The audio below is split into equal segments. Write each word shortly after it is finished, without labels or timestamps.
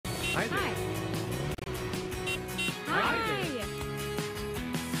Hi there. Hi. Hi.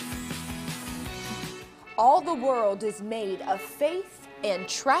 All the world is made of faith and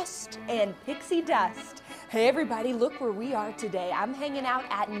trust and pixie dust. Hey everybody, look where we are today. I'm hanging out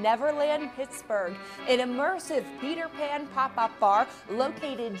at Neverland Pittsburgh, an immersive Peter Pan pop-up bar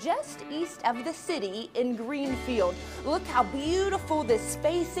located just east of the city in Greenfield. Look how beautiful this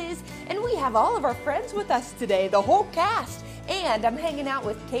space is, and we have all of our friends with us today, the whole cast. And I'm hanging out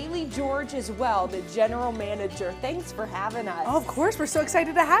with Kaylee George as well, the general manager. Thanks for having us. Oh, of course, we're so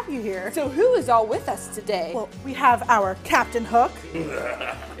excited to have you here. So who is all with us today? Well, we have our Captain Hook.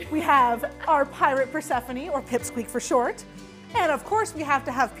 We have our pirate Persephone, or Pipsqueak for short. And of course, we have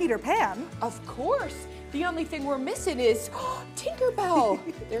to have Peter Pan. Of course. The only thing we're missing is Tinkerbell.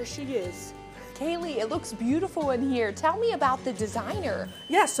 There she is. Kaylee, it looks beautiful in here. Tell me about the designer.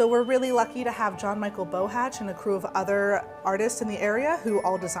 Yeah, so we're really lucky to have John Michael Bohatch and a crew of other artists in the area who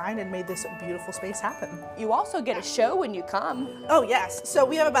all designed and made this beautiful space happen. You also get a show when you come. Oh yes, so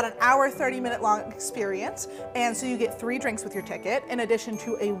we have about an hour, 30-minute long experience, and so you get 3 drinks with your ticket, in addition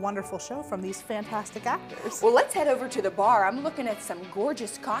to a wonderful show from these fantastic actors. Well, let's head over to the bar. I'm looking at some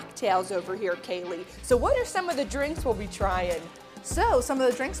gorgeous cocktails over here, Kaylee. So what are some of the drinks we'll be trying? So some of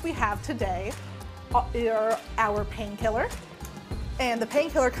the drinks we have today are our painkiller. And the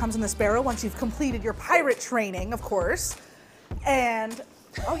painkiller comes in this barrel once you've completed your pirate training, of course. And,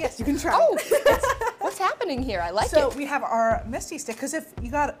 oh yes, you can try. Oh, what's happening here? I like it. So we have our Misty Stick, because if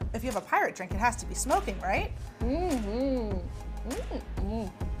you have a pirate drink, it has to be smoking, right? Mm-hmm.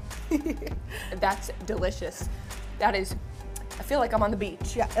 That's delicious. That is, I feel like I'm on the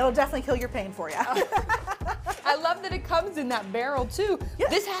beach. Yeah, it'll definitely kill your pain for you. I love that it comes in that barrel too. Yeah.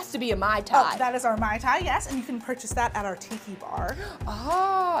 This has to be a Mai Tai. Oh, that is our Mai Tai, yes, and you can purchase that at our Tiki Bar.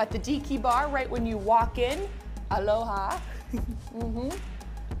 Oh, at the Tiki Bar right when you walk in. Aloha.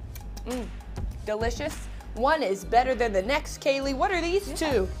 Delicious. One is better than the next, Kaylee. What are these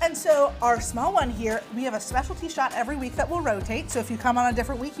two? And so our small one here, we have a specialty shot every week that will rotate. So if you come on a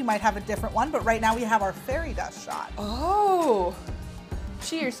different week, you might have a different one. But right now we have our fairy dust shot. Oh.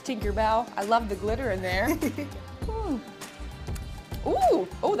 Cheers, Tinkerbell. I love the glitter in there. Ooh,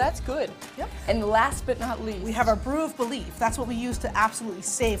 oh, that's good. Yep. And last but not least, we have our brew of belief. That's what we use to absolutely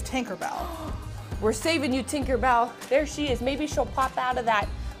save Tinkerbell. We're saving you, Tinkerbell. There she is. Maybe she'll pop out of that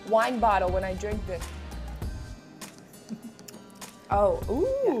wine bottle when I drink this. Oh,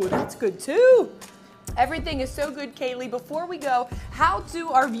 ooh, that's good too. Everything is so good, Kaylee. Before we go, how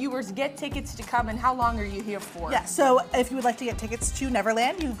do our viewers get tickets to come, and how long are you here for? Yeah, so if you would like to get tickets to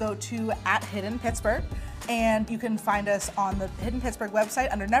Neverland, you go to @HiddenPittsburgh, and you can find us on the Hidden Pittsburgh website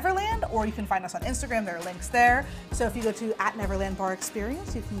under Neverland, or you can find us on Instagram. There are links there. So if you go to @Neverland Bar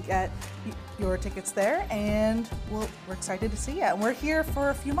Experience, you can get your tickets there, and we're excited to see you. And we're here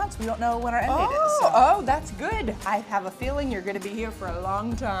for a few months. We don't know when our end date is. So. Oh, that's good. I have a feeling you're going to be here for a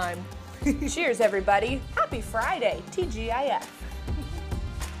long time. Cheers, everybody. Happy Friday, TGIF.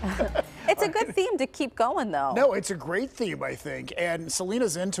 It's a good theme to keep going, though. No, it's a great theme, I think, and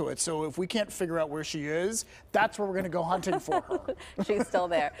Celina's into it, so if we can't figure out where she is, that's where we're going to go hunting for her. She's still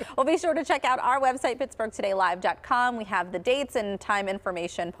there. Well, be sure to check out our website, PittsburghTodayLive.com. We have the dates and time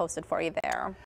information posted for you there.